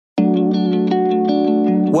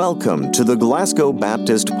Welcome to the Glasgow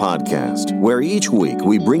Baptist Podcast, where each week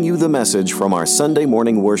we bring you the message from our Sunday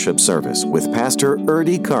morning worship service with Pastor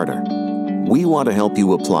Erdy Carter. We want to help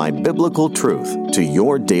you apply biblical truth to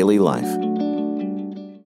your daily life.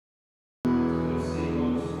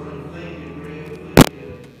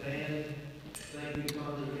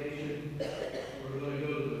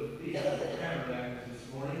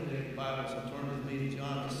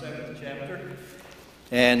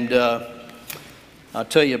 And I'll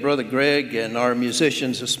tell you, Brother Greg and our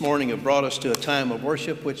musicians this morning have brought us to a time of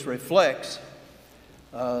worship which reflects,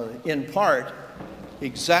 in part,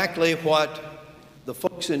 exactly what the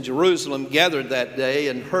folks in Jerusalem gathered that day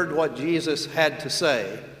and heard what Jesus had to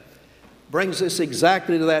say. Brings us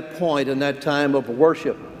exactly to that point in that time of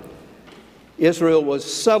worship. Israel was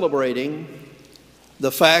celebrating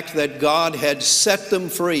the fact that God had set them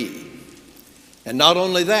free. And not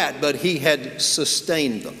only that, but He had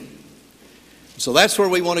sustained them. So that's where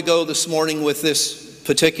we want to go this morning with this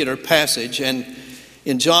particular passage. And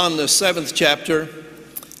in John, the 7th chapter,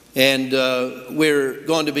 and we're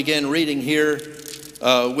going to begin reading here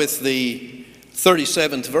with the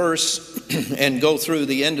 37th verse and go through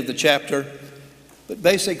the end of the chapter. But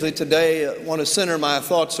basically today I want to center my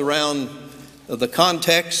thoughts around the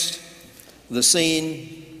context, the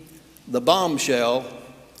scene, the bombshell,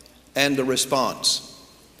 and the response.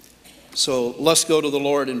 So let's go to the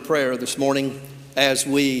Lord in prayer this morning as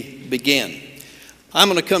we begin. I'm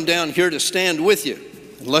going to come down here to stand with you.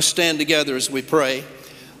 And let's stand together as we pray.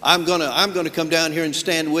 I'm going to come down here and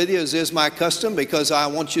stand with you, as is my custom, because I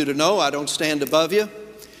want you to know I don't stand above you.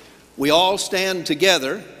 We all stand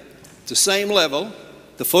together at the same level,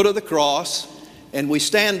 the foot of the cross, and we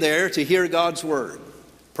stand there to hear God's word.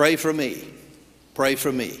 Pray for me. Pray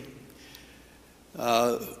for me.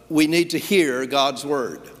 We need to hear God's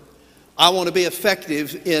word. I want to be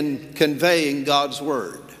effective in conveying God's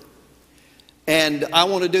word. And I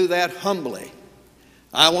want to do that humbly.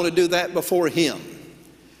 I want to do that before Him.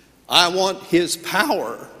 I want His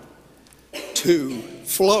power to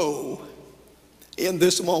flow in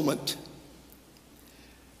this moment.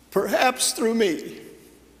 Perhaps through me,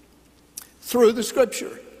 through the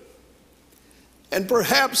Scripture, and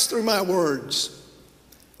perhaps through my words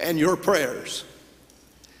and your prayers,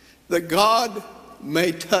 that God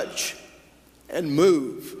may touch and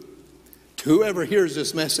move to whoever hears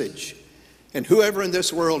this message and whoever in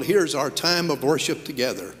this world hears our time of worship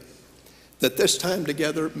together, that this time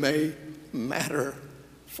together may matter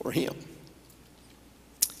for Him.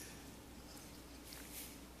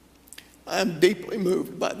 I'm deeply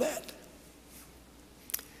moved by that,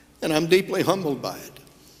 and I'm deeply humbled by it.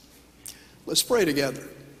 Let's pray together.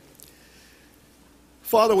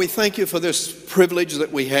 Father, we thank You for this privilege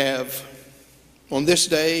that we have on this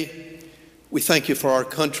day. We thank You for our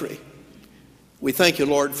country. We thank You,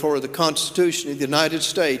 Lord, for the Constitution of the United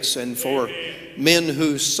States and for men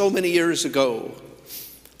who so many years ago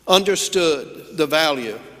understood the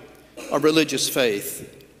value of religious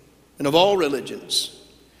faith and of all religions,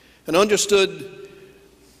 and understood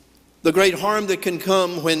the great harm that can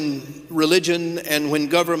come when religion and when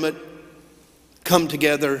government come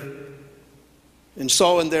together, and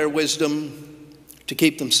saw in their wisdom to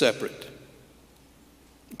keep them separate,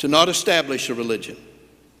 to not establish a religion,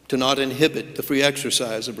 to not inhibit the free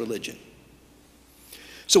exercise of religion.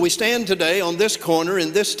 So we stand today on this corner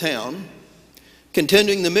in this town,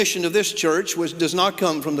 continuing the mission of this church, which does not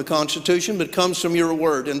come from the Constitution, but comes from Your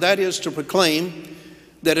word, and that is to proclaim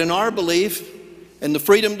that in our belief and the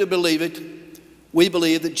freedom to believe it, we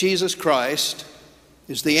believe that Jesus Christ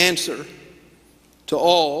is the answer to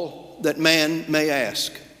all that man may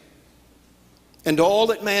ask, and to all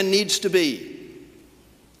that man needs to be.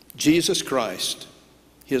 Jesus Christ,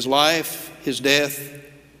 His life, His death,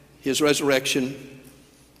 His resurrection,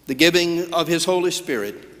 the giving of His Holy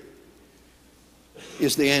Spirit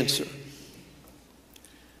is the answer.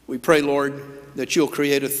 We pray, Lord, that You'll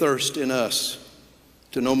create a thirst in us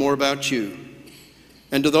to know more about You,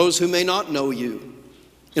 and to those who may not know You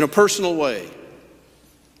in a personal way.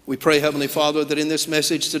 We pray, Heavenly Father, that in this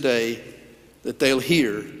message today, that they'll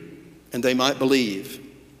hear and they might believe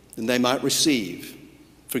and they might receive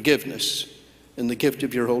forgiveness and the gift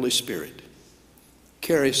of Your Holy Spirit.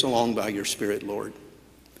 Carry us along by Your Spirit, Lord.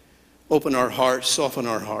 Open our hearts, soften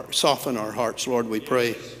our hearts, Lord, we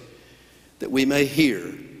pray, that we may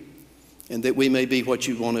hear and that we may be what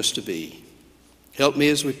You want us to be. Help me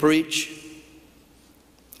as we preach.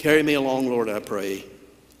 Carry me along, Lord, I pray.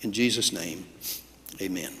 In Jesus' name,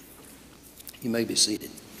 amen. You may be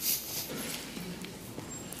seated.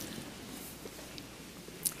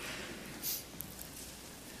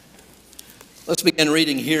 Let's begin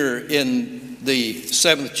reading here in the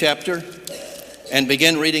 7th chapter and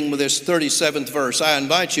begin reading with this 37th verse. I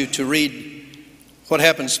invite you to read what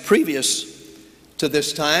happens previous to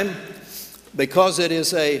this time, because it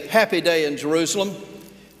is a happy day in Jerusalem.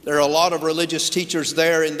 There are a lot of religious teachers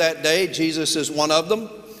there in that day. Jesus is one of them.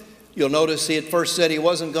 You'll notice he at first said he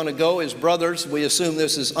wasn't going to go. His brothers, we assume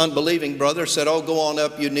this is unbelieving brothers, said, "Oh, go on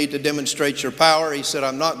up, you need to demonstrate your power." He said,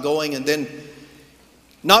 "I'm not going." And then,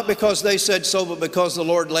 not because they said so, but because the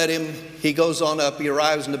Lord led him, he goes on up. He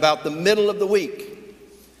arrives in about the middle of the week.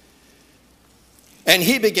 And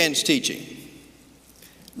he begins teaching.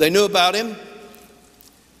 They knew about him.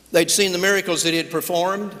 They'd seen the miracles that he had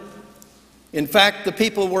performed. In fact, the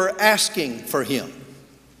people were asking for him.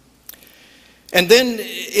 And then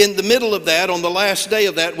in the middle of that, on the last day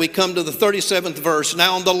of that, we come to the 37th verse.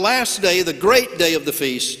 Now on the last day, the great day of the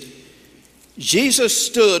feast, Jesus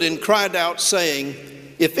stood and cried out, saying,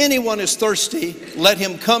 "If anyone is thirsty, let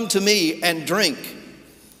him come to me and drink.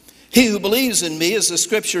 He who believes in me, as the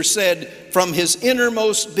scripture said, from his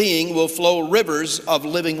innermost being will flow rivers of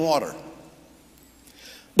living water."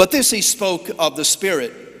 But this he spoke of the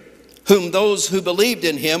Spirit, whom those who believed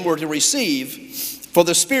in him were to receive, for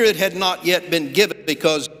the Spirit had not yet been given,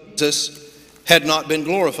 because Jesus had not been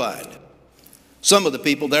glorified. Some of the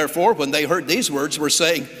people, therefore, when they heard these words, were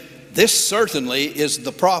saying, "This certainly is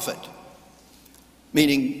the prophet,"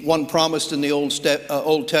 meaning one promised in the Old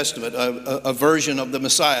Testament, a version of the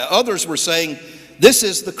Messiah. Others were saying, "This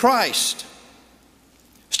is the Christ."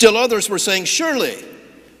 Still others were saying, "Surely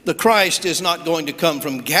the Christ is not going to come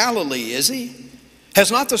from Galilee, is he? Has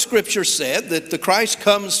not the scripture said that the Christ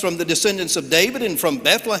comes from the descendants of David and from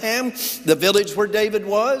Bethlehem, the village where David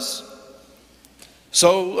was?"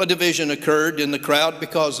 So a division occurred in the crowd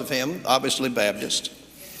because of him, obviously Baptist.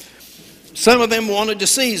 Some of them wanted to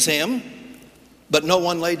seize him, but no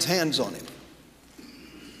one laid hands on him.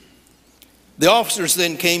 The officers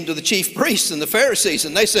then came to the chief priests and the Pharisees,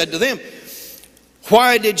 and they said to them,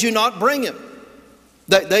 "Why did you not bring him?"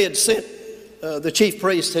 They had sent, the chief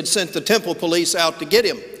priest had sent the temple police out to get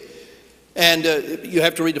him. And you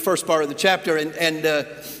have to read the first part of the chapter. And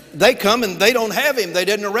they come and they don't have him. They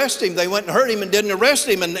didn't arrest him. They went and heard him and didn't arrest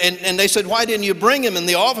him. And they said, "Why didn't you bring him?" And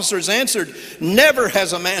the officers answered, "Never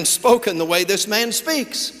has a man spoken the way this man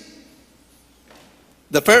speaks."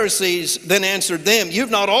 The Pharisees then answered them,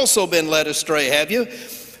 "You've not also been led astray, have you?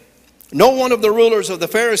 No one of the rulers of the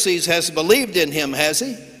Pharisees has believed in him, has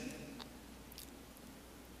he?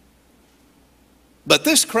 But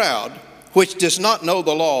this crowd, which does not know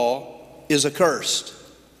the law, is accursed."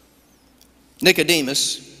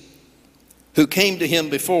 Nicodemus, who came to him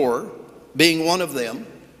before, being one of them,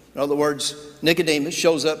 in other words, Nicodemus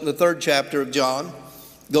shows up in the 3rd chapter of John,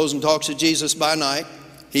 goes and talks to Jesus by night.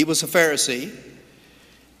 He was a Pharisee.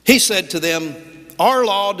 He said to them, "Our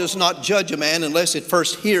law does not judge a man unless it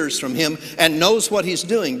first hears from him and knows what he's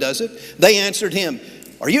doing, does it?" They answered him,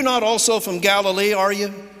 "Are you not also from Galilee, are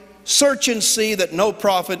you? Search and see that no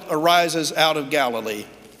prophet arises out of Galilee."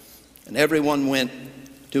 And everyone went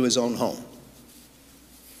to his own home.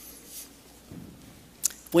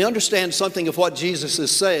 We understand something of what Jesus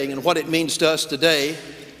is saying and what it means to us today.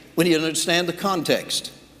 We need to understand the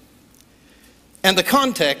context. And the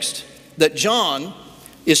context that John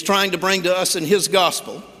is trying to bring to us in his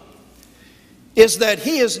gospel is that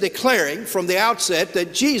he is declaring from the outset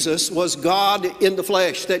that Jesus was God in the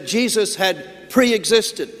flesh, that Jesus had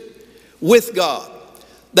pre-existed with God,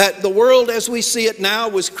 that the world as we see it now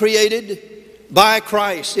was created by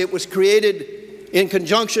Christ. It was created in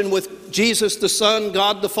conjunction with Jesus the Son,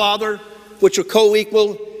 God the Father, which are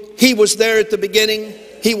co-equal. He was there at the beginning.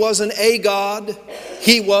 He wasn't a God.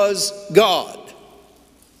 He was God.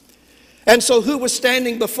 And so who was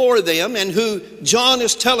standing before them and who John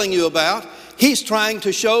is telling you about, he's trying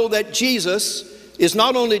to show that Jesus is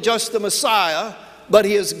not only just the Messiah, but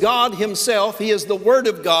he is God himself. He is the Word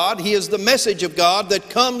of God. He is the message of God that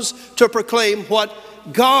comes to proclaim what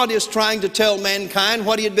God is trying to tell mankind,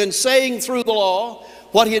 what he had been saying through the law,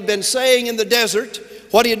 what he had been saying in the desert,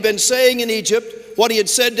 what he had been saying in Egypt, what he had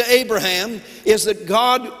said to Abraham, is that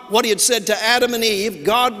God, what he had said to Adam and Eve,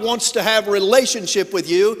 God wants to have a relationship with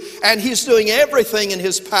you, and he's doing everything in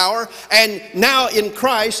his power, and now in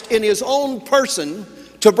Christ, in his own person,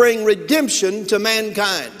 to bring redemption to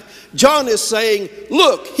mankind. John is saying,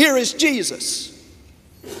 look, here is Jesus.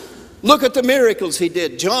 Look at the miracles he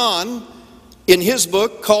did. John, in his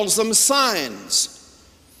book, calls them signs.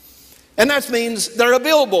 And that means they're a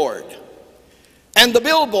billboard. And the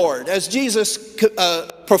billboard, as Jesus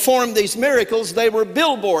performed these miracles, they were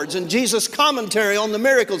billboards. And Jesus' commentary on the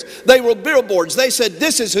miracles, they were billboards. They said,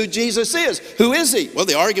 this is who Jesus is. Who is he? Well,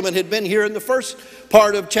 the argument had been here in the first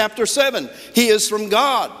part of chapter 7. He is from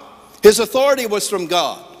God. His authority was from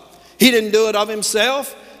God. He didn't do it of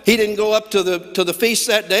himself. He didn't go up to the feast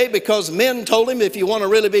that day because men told him, if you want to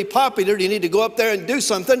really be popular, you need to go up there and do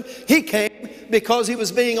something. He came because he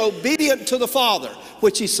was being obedient to the Father,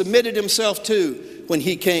 which he submitted himself to when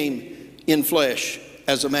he came in flesh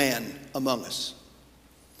as a man among us.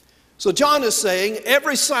 So John is saying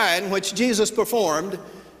every sign which Jesus performed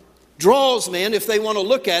draws men, if they want to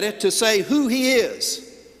look at it, to say who he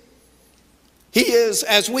is. He is,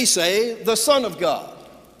 as we say, the Son of God.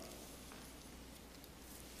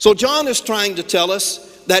 So John is trying to tell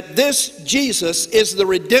us that this Jesus is the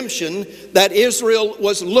redemption that Israel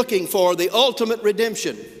was looking for, the ultimate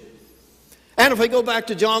redemption. And if we go back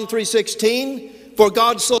to John 3:16, for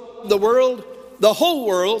God so loved the world, the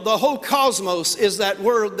whole cosmos is that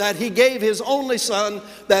word, that he gave his only Son,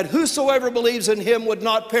 that whosoever believes in him would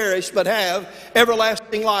not perish but have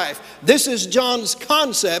everlasting life. This is John's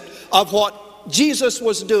concept of what Jesus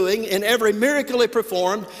was doing in every miracle he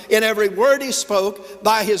performed, in every word he spoke,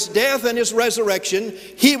 by his death and his resurrection.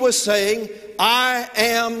 He was saying, I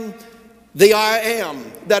am the I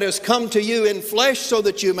am that has come to you in flesh so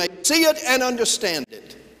that you may see it and understand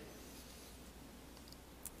it.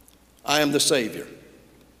 I am the Savior.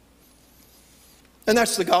 And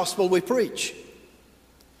that's the gospel we preach.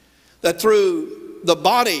 That through the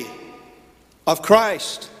body of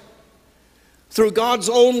Christ, through God's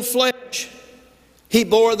own flesh, he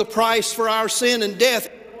bore the price for our sin and death.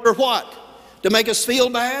 In order what? To make us feel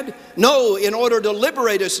bad? No, in order to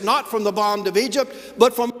liberate us not from the bond of Egypt,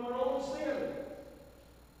 but from our own sin.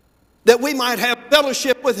 That we might have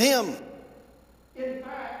fellowship with him. In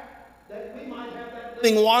fact, that we might have that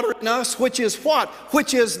living water in us, which is what?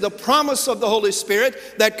 Which is the promise of the Holy Spirit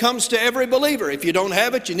that comes to every believer. If you don't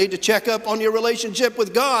have it, you need to check up on your relationship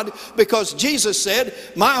with God, because Jesus said,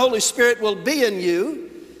 my Holy Spirit will be in you,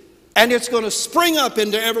 and it's going to spring up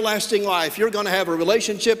into everlasting life. You're going to have a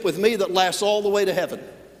relationship with me that lasts all the way to heaven.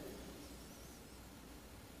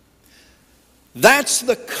 That's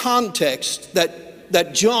the context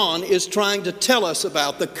that John is trying to tell us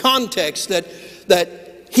about. The context that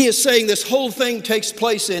he is saying this whole thing takes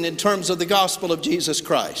place in terms of the gospel of Jesus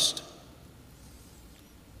Christ.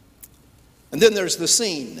 And then there's the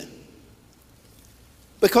scene.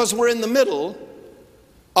 Because we're in the middle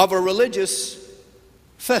of a religious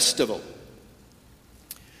festival.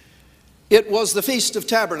 It was the Feast of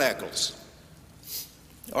Tabernacles.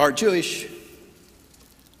 Our Jewish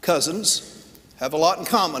cousins have a lot in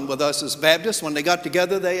common with us as Baptists. When they got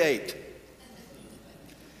together, they ate.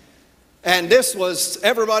 And this was,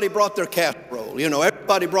 everybody brought their casserole. You know,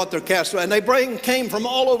 everybody brought their casserole. And they came from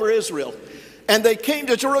all over Israel. And they came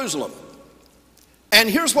to Jerusalem. And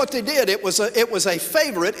here's what they did. It was a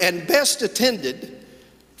favorite and best attended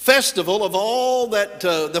festival of all that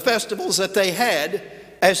the festivals that they had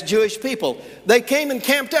as Jewish people. They came and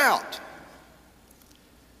camped out.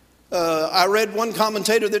 I read one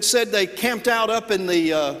commentator that said they camped out up in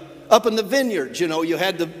the vineyards. You know, you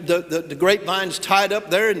had the grapevines tied up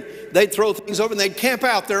there, and they'd throw things over, and they'd camp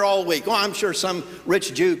out there all week. Well, I'm sure some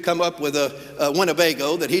rich Jew come up with a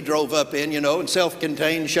Winnebago that he drove up in, you know, and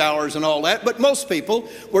self-contained showers and all that. But most people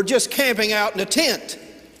were just camping out in a tent.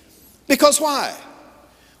 Because why?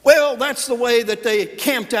 Well, that's the way that they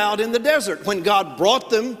camped out in the desert. When God brought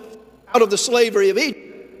them out of the slavery of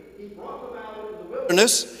Egypt, he brought them out into the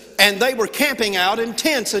wilderness, and they were camping out in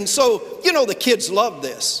tents. And so, you know, the kids loved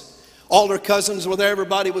this. All their cousins were there.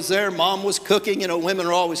 Everybody was there. Mom was cooking. You know, women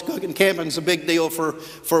are always cooking. Camping's a big deal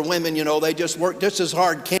for women. You know, they just work just as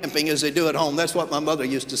hard camping as they do at home. That's what my mother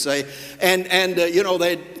used to say. And you know,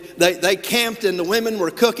 they camped, and the women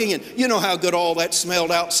were cooking, and you know how good all that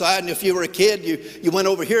smelled outside. And if you were a kid, you went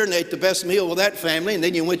over here and ate the best meal with that family, and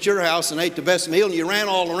then you went to your house and ate the best meal, and you ran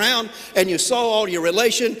all around, and you saw all your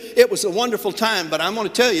relation. It was a wonderful time. But I'm going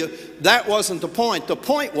to tell you, that wasn't the point. The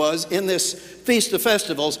point was, in this Feast of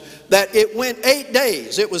Festivals, that it went 8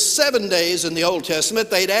 days. It was 7 days in the Old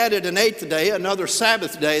Testament. They'd added an 8th day, another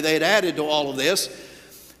Sabbath day they'd added to all of this.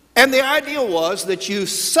 And the idea was that you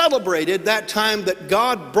celebrated that time that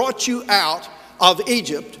God brought you out of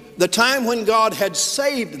Egypt, the time when God had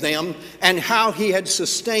saved them, and how he had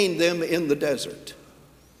sustained them in the desert,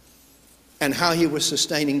 and how he was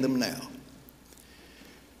sustaining them now.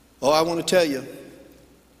 Oh, I want to tell you,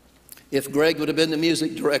 if Greg would have been the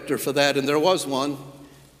music director for that, and there was one,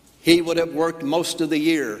 he would have worked most of the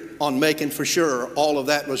year on making for sure all of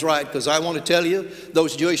that was right. Because I want to tell you,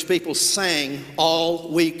 those Jewish people sang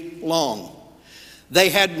all week long. They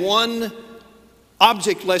had one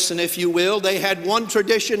object lesson, if you will. They had one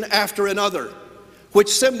tradition after another, which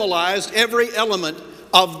symbolized every element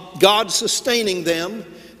of God sustaining them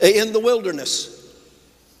in the wilderness.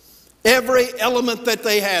 Every element that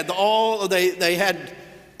they had, they had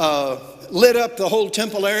lit up the whole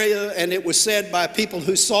temple area, and it was said by people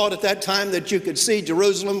who saw it at that time that you could see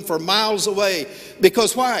Jerusalem for miles away.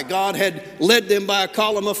 Because why? God had led them by a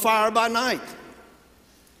column of fire by night.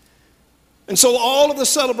 And so all of the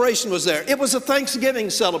celebration was there. It was a Thanksgiving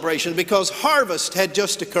celebration because harvest had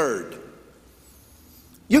just occurred.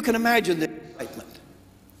 You can imagine the excitement.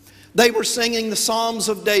 They were singing the Psalms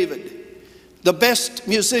of David. The best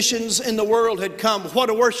musicians in the world had come. What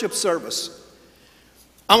a worship service.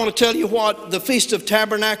 I want to tell you what the Feast of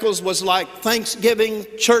Tabernacles was like. Thanksgiving,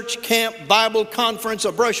 church camp, Bible conference,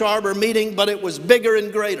 a brush arbor meeting, but it was bigger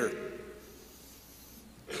and greater.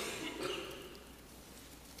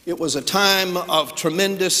 It was a time of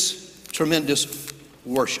tremendous, tremendous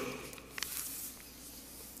worship.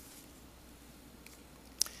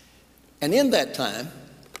 And in that time,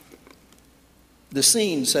 the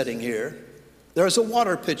scene setting here, there's a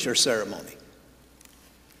water pitcher ceremony.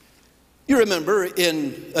 You remember,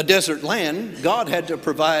 in a desert land, God had to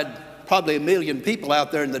provide probably 1 million people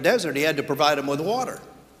out there in the desert. He had to provide them with water.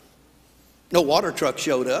 No water truck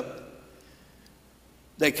showed up.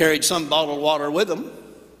 They carried some bottled water with them.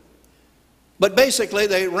 But basically,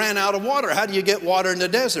 they ran out of water. How do you get water in the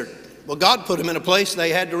desert? Well, God put them in a place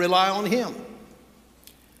they had to rely on Him.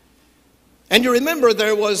 And you remember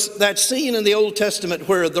there was that scene in the Old Testament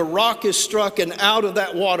where the rock is struck, and out of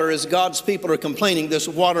that water, as God's people are complaining, this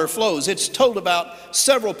water flows. It's told about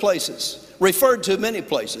several places, referred to many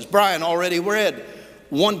places. Brian already read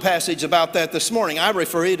one passage about that this morning. I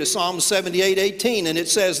refer you to Psalm 78:18, and it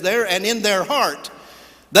says there, "And in their heart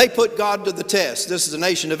they put God to the test." This is the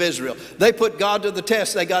nation of Israel. They put God to the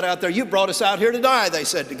test. They got out there. "You brought us out here to die," they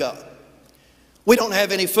said to God. "We don't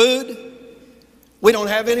have any food. We don't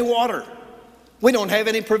have any water. We don't have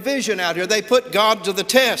any provision out here." They put God to the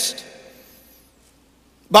test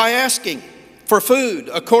by asking for food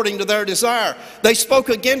according to their desire. They spoke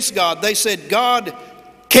against God. They said,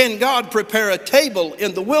 "Can God prepare a table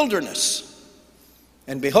in the wilderness?"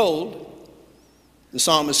 And behold, the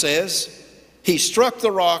psalmist says, "He struck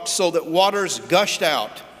the rock so that waters gushed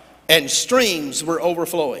out and streams were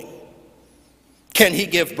overflowing. Can He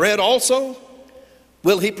give bread also?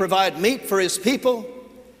 Will He provide meat for His people?"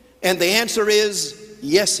 And the answer is,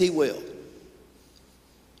 yes, He will.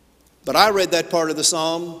 But I read that part of the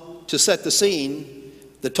psalm to set the scene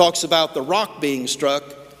that talks about the rock being struck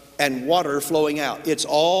and water flowing out. It's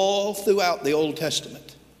all throughout the Old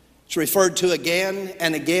Testament. It's referred to again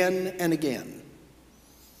and again and again.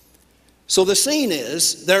 So the scene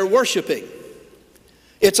is they're worshiping.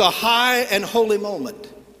 It's a high and holy moment.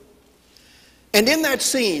 And in that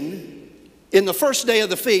scene, in the first day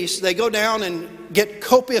of the feast, they go down and get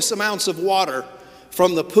copious amounts of water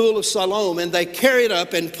from the pool of Siloam, and they carry it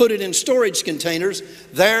up and put it in storage containers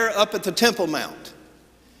there up at the Temple Mount.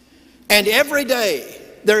 And every day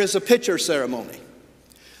there is a pitcher ceremony.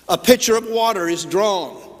 A pitcher of water is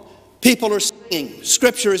drawn. People are singing.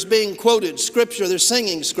 Scripture is being quoted. Scripture, they're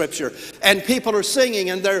singing Scripture. And people are singing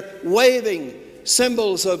and they're waving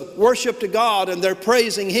symbols of worship to God, and they're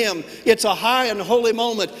praising Him. It's a high and holy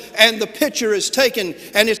moment, and the pitcher is taken,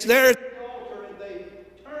 and it's there at the altar, and they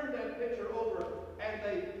turn that pitcher over, and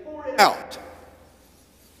they pour it out.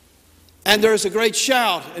 And there's a great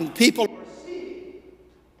shout, and people are seeing,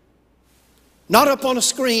 not up on a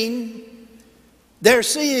screen, they're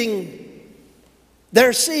seeing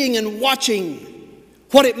and watching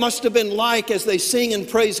what it must have been like as they sing and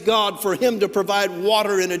praise God for Him to provide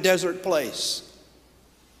water in a desert place.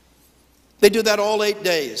 They do that all 8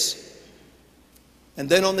 days. And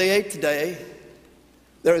then on the 8th day,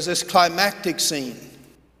 there is this climactic scene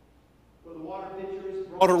where the water pitcher is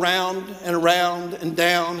brought around and around and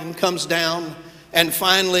down and comes down, and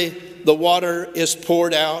finally the water is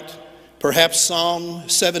poured out. Perhaps Psalm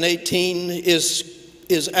 7:18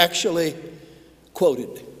 is actually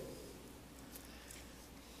quoted.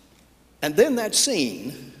 And then that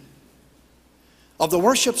scene of the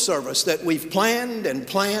worship service that we've planned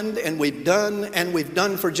and we've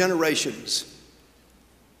done for generations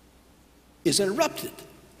is interrupted.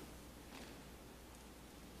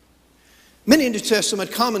 Many New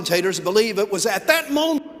Testament commentators believe it was at that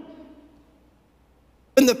moment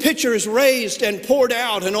when the pitcher is raised and poured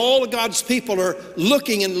out and all of God's people are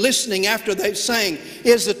looking and listening after they've sang,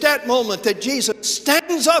 is at that moment that Jesus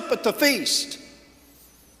stands up at the feast.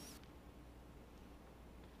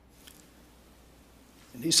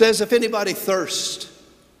 He says, "If anybody thirsts,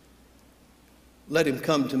 let him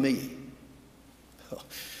come to me.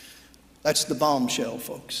 That's the bombshell,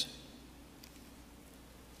 folks.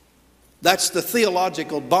 That's the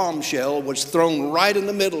theological bombshell was thrown right in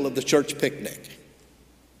the middle of the church picnic.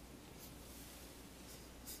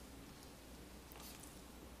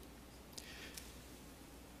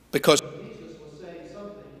 Because Jesus was saying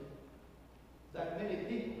something that many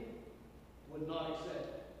people would not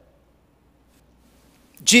accept.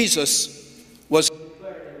 Jesus was declaring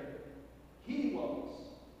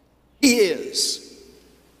He is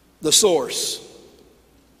the source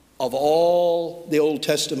of all the Old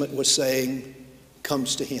Testament was saying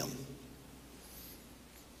comes to Him.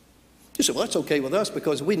 You say, well, that's okay with us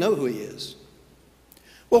because we know who He is.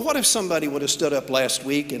 Well, what if somebody would have stood up last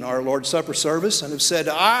week in our Lord's Supper service and have said,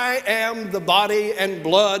 I am the body and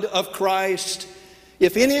blood of Christ.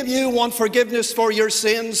 If any of you want forgiveness for your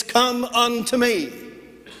sins, come unto me.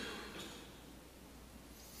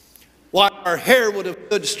 Why, our hair would have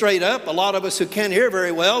stood straight up. A lot of us who can't hear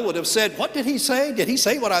very well would have said, what did he say? Did he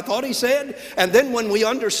say what I thought he said? And then when we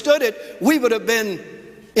understood it, we would have been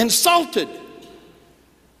insulted.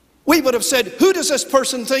 We would have said, who does this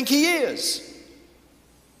person think he is?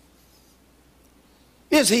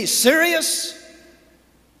 Is he serious?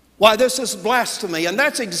 Why, this is blasphemy. And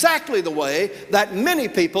that's exactly the way that many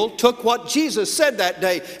people took what Jesus said that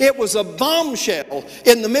day. It was a bombshell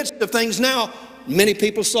in the midst of things. Now, many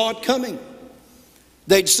people saw it coming.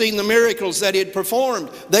 They'd seen the miracles that he had performed.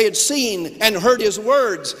 They had seen and heard his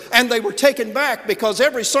words, and they were taken back because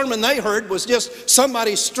every sermon they heard was just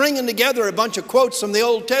somebody stringing together a bunch of quotes from the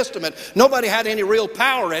Old Testament. Nobody had any real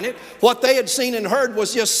power in it. What they had seen and heard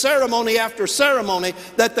was just ceremony after ceremony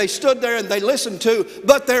that they stood there and they listened to,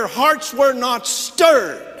 but their hearts were not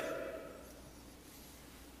stirred.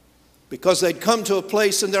 Because they'd come to a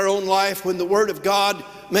place in their own life when the Word of God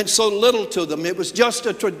meant so little to them. It was just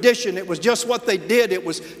a tradition. It was just what they did. It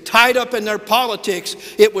was tied up in their politics.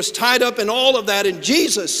 It was tied up in all of that. And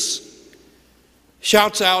Jesus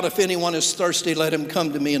shouts out, if anyone is thirsty, let him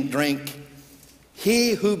come to me and drink.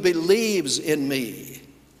 He who believes in me,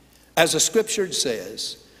 as the Scripture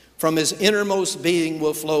says, from his innermost being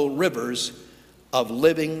will flow rivers of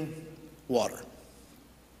living water.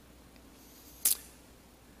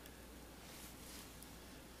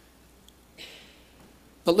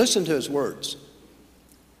 But listen to his words.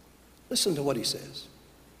 Listen to what he says.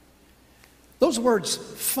 Those words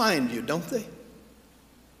find you, don't they?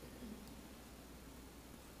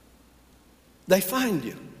 They find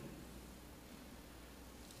you.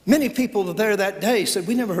 Many people there that day said,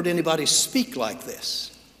 we never heard anybody speak like this.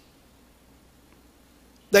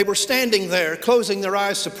 They were standing there, closing their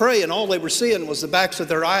eyes to pray, and all they were seeing was the backs of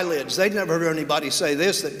their eyelids. They'd never heard anybody say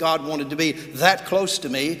this, that God wanted to be that close to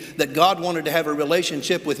me, that God wanted to have a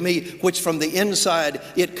relationship with me, which from the inside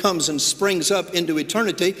it comes and springs up into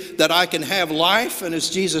eternity, that I can have life, and as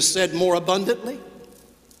Jesus said, more abundantly.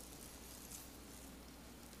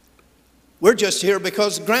 We're just here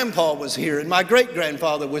because Grandpa was here, and my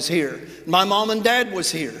great-grandfather was here, and my mom and dad was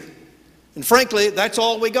here. And frankly, that's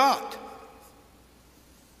all we got.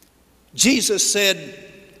 Jesus said,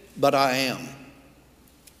 but I am.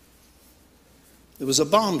 It was a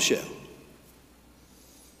bombshell.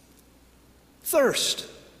 Thirst.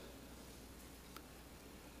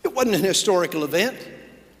 It wasn't an historical event.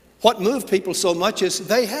 What moved people so much is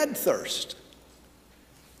they had thirst.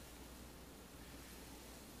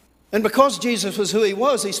 And because Jesus was who he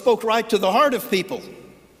was, he spoke right to the heart of people.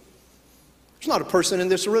 There's not a person in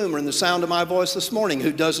this room or in the sound of my voice this morning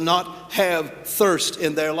who does not have thirst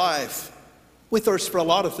in their life. We thirst for a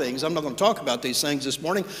lot of things. I'm not going to talk about these things this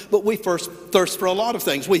morning, but we first thirst for a lot of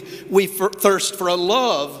things. We thirst for a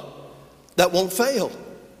love that won't fail.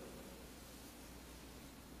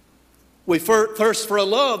 We thirst for a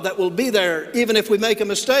love that will be there even if we make a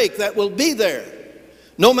mistake, that will be there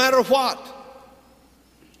no matter what.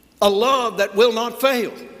 A love that will not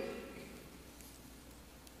fail.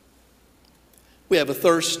 We have a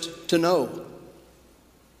thirst to know.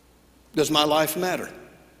 Does my life matter?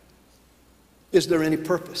 Is there any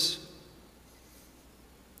purpose?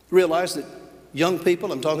 Realize that young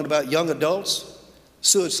people, I'm talking about young adults,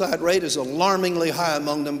 suicide rate is alarmingly high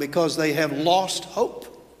among them because they have lost hope.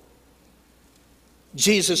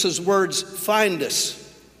 Jesus' words find us.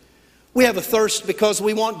 We have a thirst because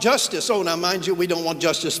we want justice. Oh, now mind you, we don't want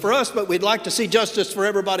justice for us, but we'd like to see justice for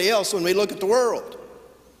everybody else when we look at the world.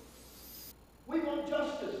 We want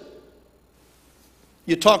justice.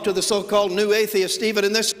 You talk to the so-called new atheist even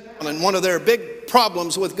in this town, and one of their big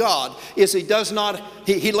problems with God is he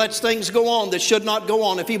lets things go on that should not go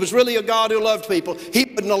on. If he was really a God who loved people, he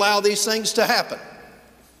wouldn't allow these things to happen.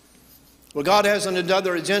 Well, God has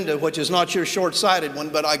another agenda, which is not your short-sighted one,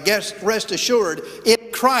 but I guess rest assured, in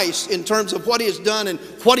Christ, in terms of what He has done and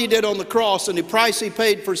what He did on the cross and the price He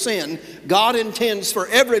paid for sin, God intends for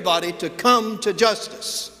everybody to come to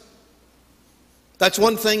justice. That's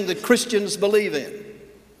one thing that Christians believe in.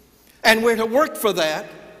 And we're to work for that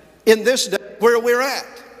in this day where we're at.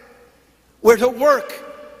 We're to work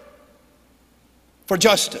for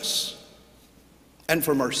justice and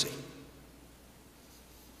for mercy.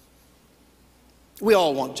 We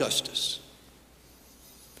all want justice.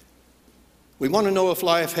 We want to know if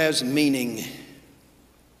life has meaning.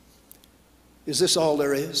 Is this all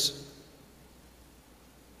there is?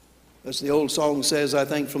 As the old song says, I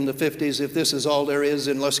think from the 50s, if this is all there is,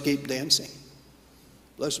 then let's keep dancing.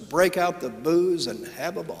 Let's break out the booze and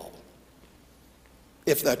have a ball.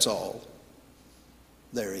 If that's all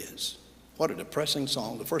there is. What a depressing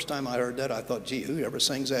song. The first time I heard that, I thought, gee, whoever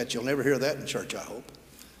sings that, you'll never hear that in church, I hope.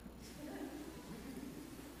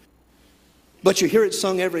 But you hear it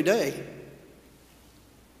sung every day.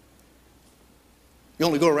 You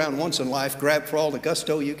only go around once in life, grab for all the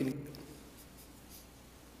gusto you can get.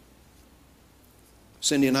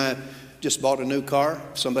 Cindy and I just bought a new car.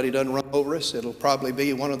 If somebody doesn't run over us, it'll probably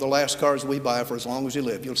be one of the last cars we buy for as long as you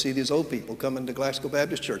live. You'll see these old people coming to Glasgow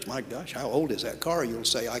Baptist Church. My gosh, how old is that car? You'll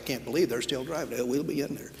say, I can't believe they're still driving it. We'll be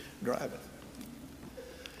in there driving.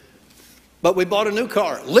 But we bought a new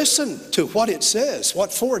car. Listen to what it says,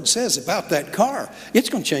 what Ford says about that car. It's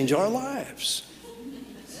going to change our lives.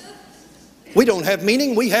 We don't have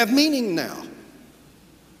meaning. We have meaning now.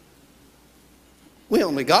 We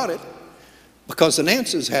only got it because the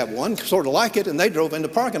Nances have one, sort of like it, and they drove in the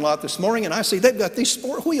parking lot this morning, and I see they've got these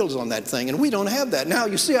sport wheels on that thing, and we don't have that. Now,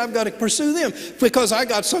 you see, I've got to pursue them because I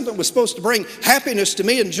got something that was supposed to bring happiness to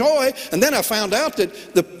me and joy, and then I found out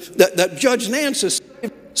that Judge Nance has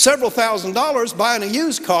saved several $1,000s buying a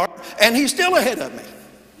used car, and he's still ahead of me.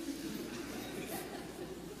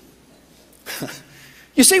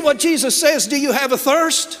 You see what Jesus says? Do you have a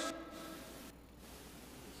thirst?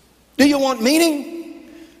 Do you want meaning?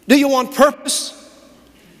 Do you want purpose?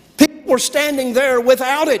 People were standing there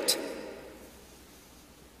without it.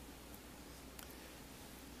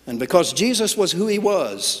 And because Jesus was who He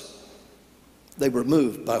was, they were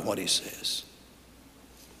moved by what He says.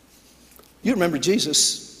 You remember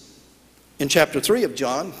Jesus in chapter 3 of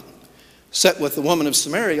John, sat with the woman of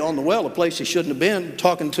Samaria on the well, a place he shouldn't have been,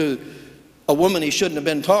 talking to a woman he shouldn't have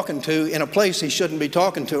been talking to in a place he shouldn't be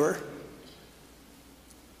talking to her.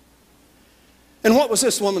 And what was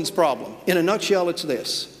this woman's problem? In a nutshell, it's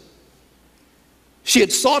this. She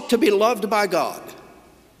had sought to be loved by God,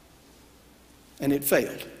 and it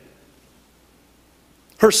failed.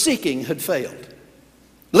 Her seeking had failed.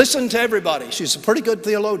 Listen to everybody. She's a pretty good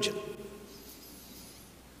theologian.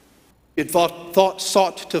 She had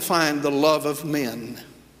sought to find the love of men,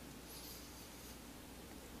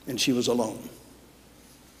 and she was alone.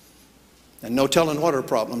 And no telling what her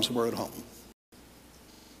problems were at home.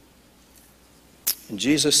 And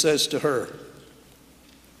Jesus says to her,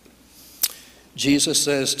 Jesus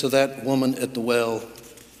says to that woman at the well,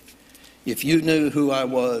 if you knew who I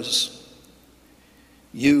was,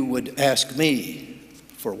 you would ask me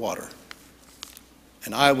for water,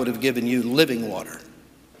 and I would have given you living water,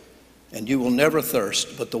 and you will never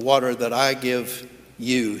thirst, but the water that I give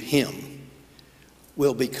you, Him,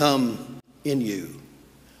 will become in you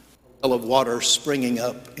a well of water springing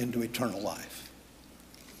up into eternal life.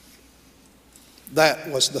 That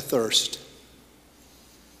was the thirst.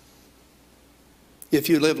 If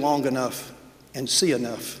you live long enough and see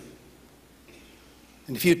enough,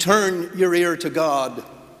 and if you turn your ear to God,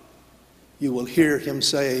 you will hear Him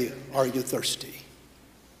say, are you thirsty?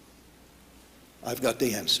 I've got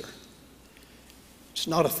the answer. It's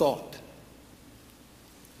not a thought.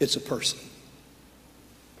 It's a person.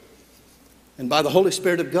 And by the Holy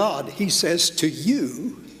Spirit of God, He says to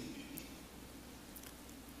you,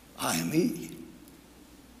 I am He.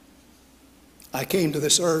 I came to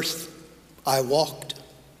this earth. I walked.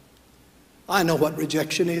 I know what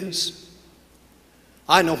rejection is.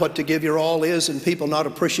 I know what to give your all is and people not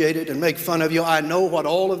appreciate it and make fun of you. I know what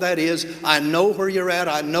all of that is. I know where you're at.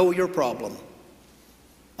 I know your problem.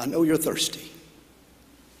 I know you're thirsty.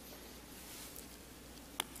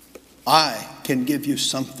 I can give you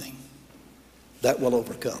something that will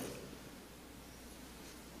overcome.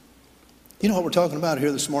 You know what we're talking about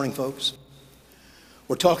here this morning, folks?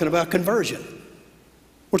 We're talking about conversion.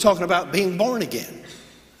 We're talking about being born again.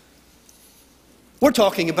 We're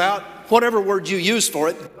talking about whatever word you use for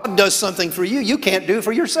it, God does something for you you can't do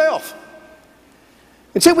for yourself.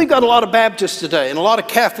 And see, we've got a lot of Baptists today, and a lot of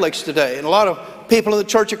Catholics today, and a lot of people in the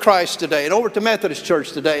Church of Christ today, and over to Methodist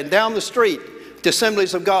Church today, and down the street to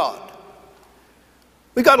Assemblies of God.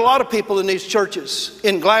 We've got a lot of people in these churches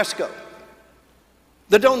in Glasgow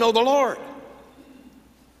that don't know the Lord.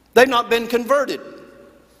 They've not been converted.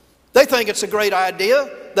 They think it's a great idea.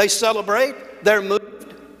 They celebrate. They're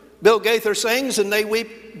moved. Bill Gaither sings and they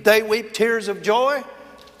weep tears of joy.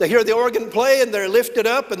 They hear the organ play and they're lifted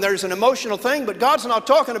up and there's an emotional thing. But God's not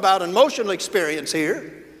talking about an emotional experience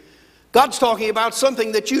here. God's talking about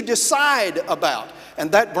something that you decide about.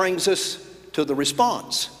 And that brings us to the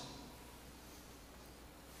response.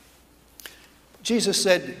 Jesus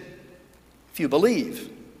said, if you believe,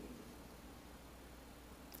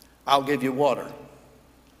 I'll give you water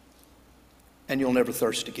and you'll never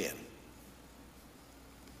thirst again.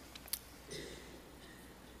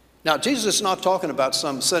 Now, Jesus is not talking about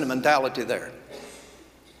some sentimentality there.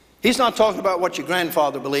 He's not talking about what your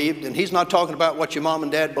grandfather believed, and he's not talking about what your mom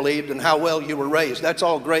and dad believed and how well you were raised. That's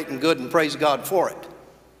all great and good, and praise God for it.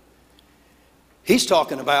 He's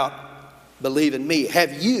talking about believe in me.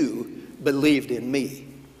 Have you believed in me?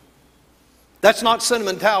 That's not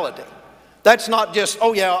sentimentality. That's not just,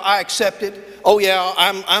 oh yeah, I accept it. Oh yeah,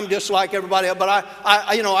 I'm just like everybody else. But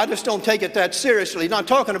I just don't take it that seriously. Not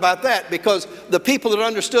talking about that, because the people that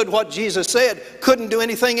understood what Jesus said couldn't do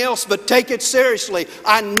anything else but take it seriously.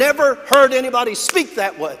 I never heard anybody speak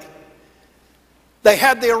that way. They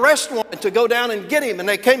had the arrest warrant to go down and get him, and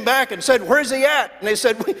they came back and said, where's he at? And they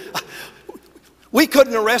said, we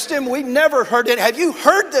couldn't arrest him. We never heard it. Have you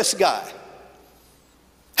heard this guy?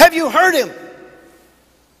 Have you heard him?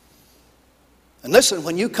 And listen,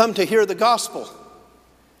 when you come to hear the gospel,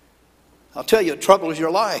 I'll tell you, it troubles your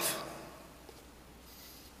life.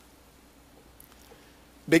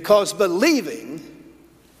 Because believing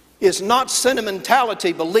is not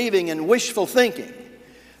sentimentality, believing and wishful thinking.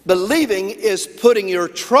 Believing is putting your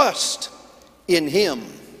trust in Him.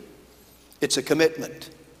 It's a commitment.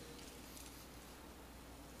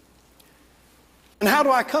 And how do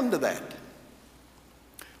I come to that?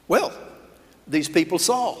 Well, these people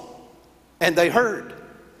saw. And they heard.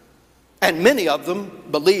 And many of them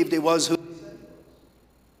believed he was who he said.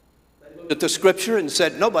 They looked at the scripture and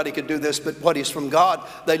said, nobody could do this but what is from God.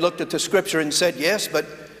 They looked at the scripture and said, yes,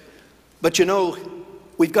 but you know,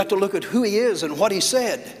 we've got to look at who he is and what he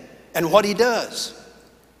said and what he does.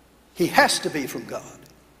 He has to be from God.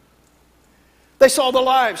 They saw the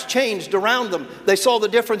lives changed around them. They saw the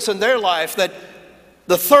difference in their life, that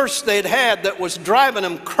the thirst they'd had that was driving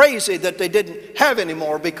them crazy, that they didn't have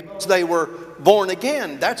anymore because they were born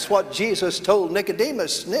again. That's what Jesus told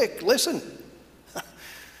Nicodemus. Nick, listen,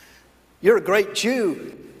 you're a great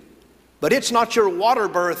Jew, but it's not your water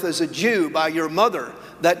birth as a Jew by your mother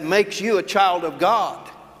that makes you a child of God.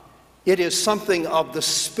 It is something of the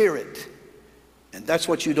Spirit, and that's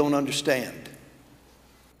what you don't understand.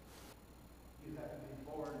 You have to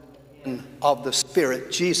be born again of the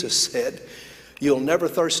Spirit. Jesus said, you'll never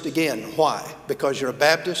thirst again. Why? Because you're a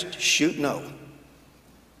Baptist? Shoot, no.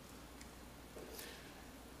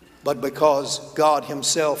 But because God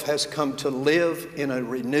Himself has come to live in a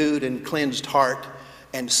renewed and cleansed heart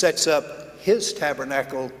and sets up His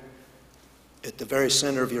tabernacle at the very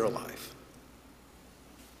center of your life.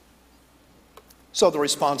 So the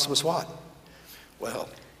response was what? Well,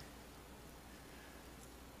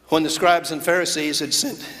 when the scribes and Pharisees had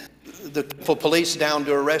sent the police down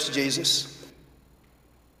to arrest Jesus,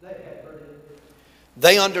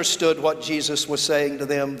 they understood what Jesus was saying to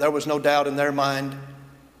them. There was no doubt in their mind.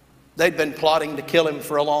 They'd been plotting to kill him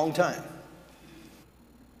for a long time.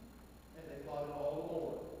 And they plotted all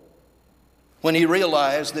along. When he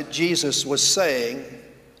realized that Jesus was saying,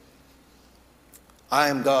 I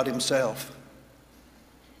am God Himself.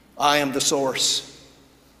 I am the source.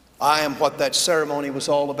 I am what that ceremony was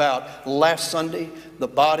all about. Last Sunday, the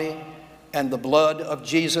body and the blood of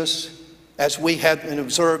Jesus, as we had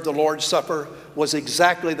observed the Lord's Supper, was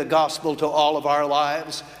exactly the gospel to all of our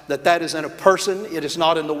lives. That is in a person. It is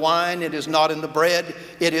not in the wine. It is not in the bread.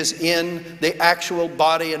 It is in the actual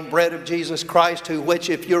body and bread of Jesus Christ, who which,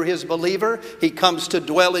 if you're His believer, He comes to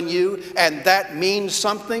dwell in you. And that means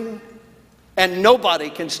something. And nobody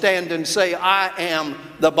can stand and say, I am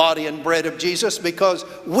the body and bread of Jesus, because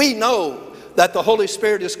we know that the Holy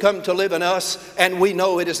Spirit has come to live in us, and we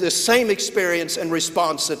know it is this same experience and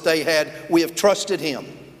response that they had. We have trusted Him.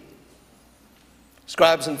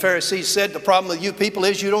 Scribes and Pharisees said, the problem with you people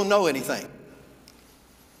is you don't know anything.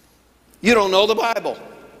 You don't know the Bible.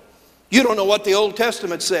 You don't know what the Old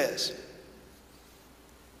Testament says.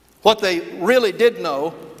 What they really did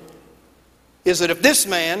know is that if this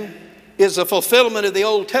man is a fulfillment of the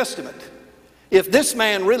Old Testament, If this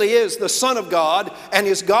man really is the Son of God and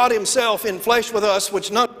is God himself in flesh with us, which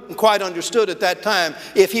none quite understood at that time,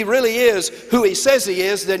 if he really is who he says he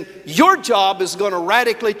is, then your job is going to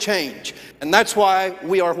radically change. And that's why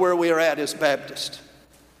we are where we are at as Baptists.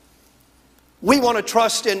 We want to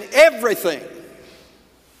trust in everything.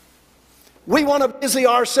 We want to busy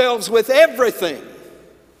ourselves with everything.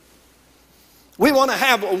 We want to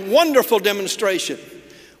have a wonderful demonstration.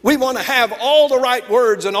 We want to have all the right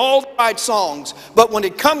words and all the right songs. But when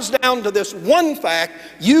it comes down to this one fact,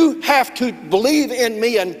 you have to believe in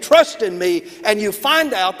me and trust in me. And you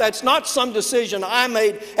find out that's not some decision I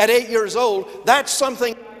made at 8 years old. That's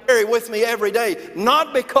something I carry with me every day.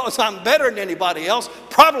 Not because I'm better than anybody else,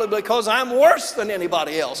 probably because I'm worse than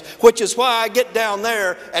anybody else. Which is why I get down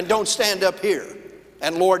there and don't stand up here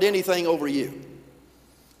and lord anything over you.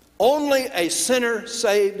 Only a sinner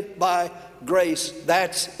saved by grace,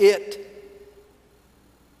 that's it.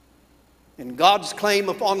 And God's claim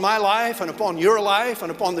upon my life and upon your life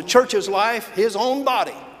and upon the church's life, his own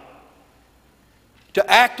body,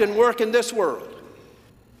 to act and work in this world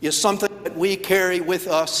is something that we carry with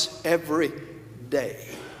us every day.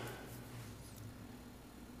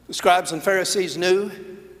 The scribes and Pharisees knew,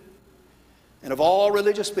 and of all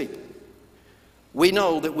religious people, we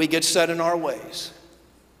know that we get set in our ways.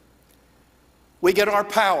 We get our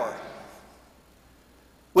power.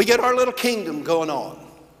 We get our little kingdom going on.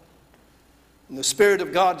 And the Spirit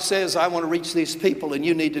of God says, I want to reach these people and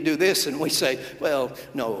you need to do this. And we say, well,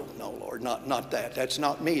 no, Lord, not that. That's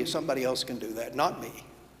not me. Somebody else can do that, not me.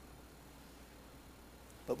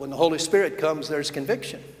 But when the Holy Spirit comes, there's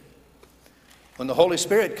conviction. When the Holy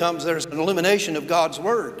Spirit comes, there's an illumination of God's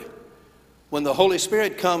Word. When the Holy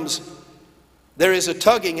Spirit comes, there is a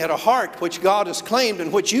tugging at a heart which God has claimed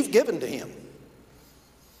and which you've given to Him.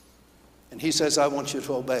 And He says, I want you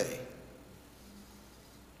to obey.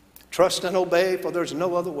 Trust and obey, for there's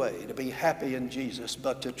no other way to be happy in Jesus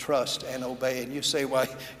but to trust and obey. And you say, why,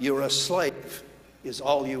 you're a slave is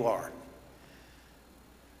all you are.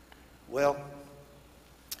 Well,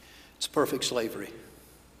 it's perfect slavery.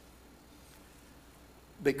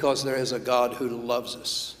 Because there is a God who loves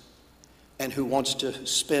us and who wants to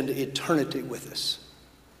spend eternity with us.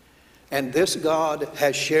 And this God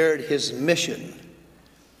has shared His mission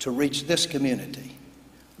to reach this community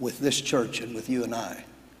with this church and with you and I,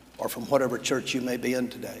 or from whatever church you may be in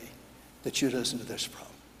today that you listen to this from.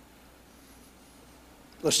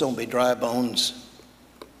 Let's don't be dry bones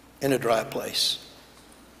in a dry place.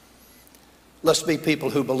 Let's be people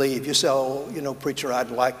who believe. You say, oh, you know, preacher, I'd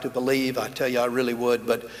like to believe. I tell you, I really would,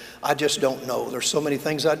 but I just don't know. There's so many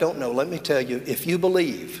things I don't know. Let me tell you, if you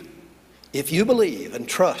believe and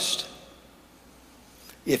trust,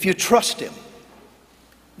 if you trust Him,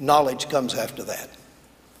 knowledge comes after that.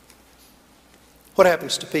 What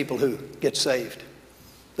happens to people who get saved?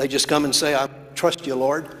 They just come and say, I trust you,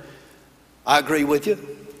 Lord. I agree with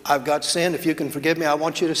you. I've got sin. If you can forgive me, I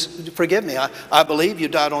want you to forgive me. I believe you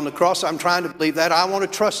died on the cross. I'm trying to believe that. I want to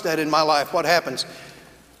trust that in my life. What happens?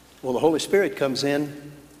 Well, the Holy Spirit comes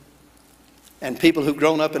in, and people who've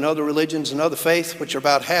grown up in other religions and other faiths, which are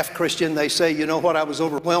about half Christian, they say, you know what I was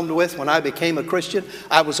overwhelmed with when I became a Christian?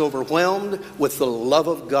 I was overwhelmed with the love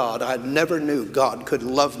of God. I never knew God could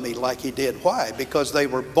love me like He did. Why? Because they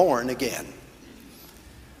were born again.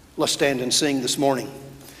 Let's stand and sing this morning.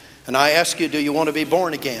 And I ask you, do you want to be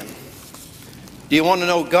born again? Do you want to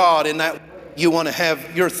know God in that you want to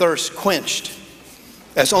have your thirst quenched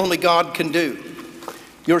as only God can do?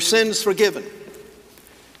 Your sins forgiven.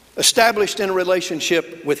 Established in a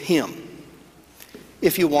relationship with Him.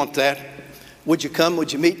 If you want that, would you come?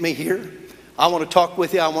 Would you meet me here? I want to talk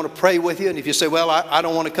with you. I want to pray with you. And if you say, well, I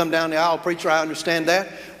don't want to come down the aisle, preacher, I understand that.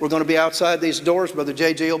 We're going to be outside these doors. Brother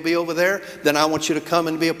JJ will be over there. Then I want you to come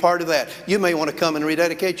and be a part of that. You may want to come and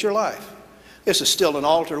rededicate your life. This is still an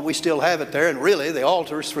altar. We still have it there. And really, the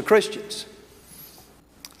altar is for Christians.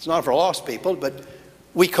 It's not for lost people, but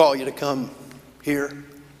we call you to come here.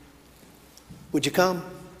 Would you come?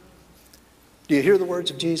 Do you hear the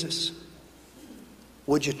words of Jesus?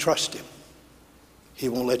 Would you trust Him? He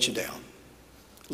won't let you down.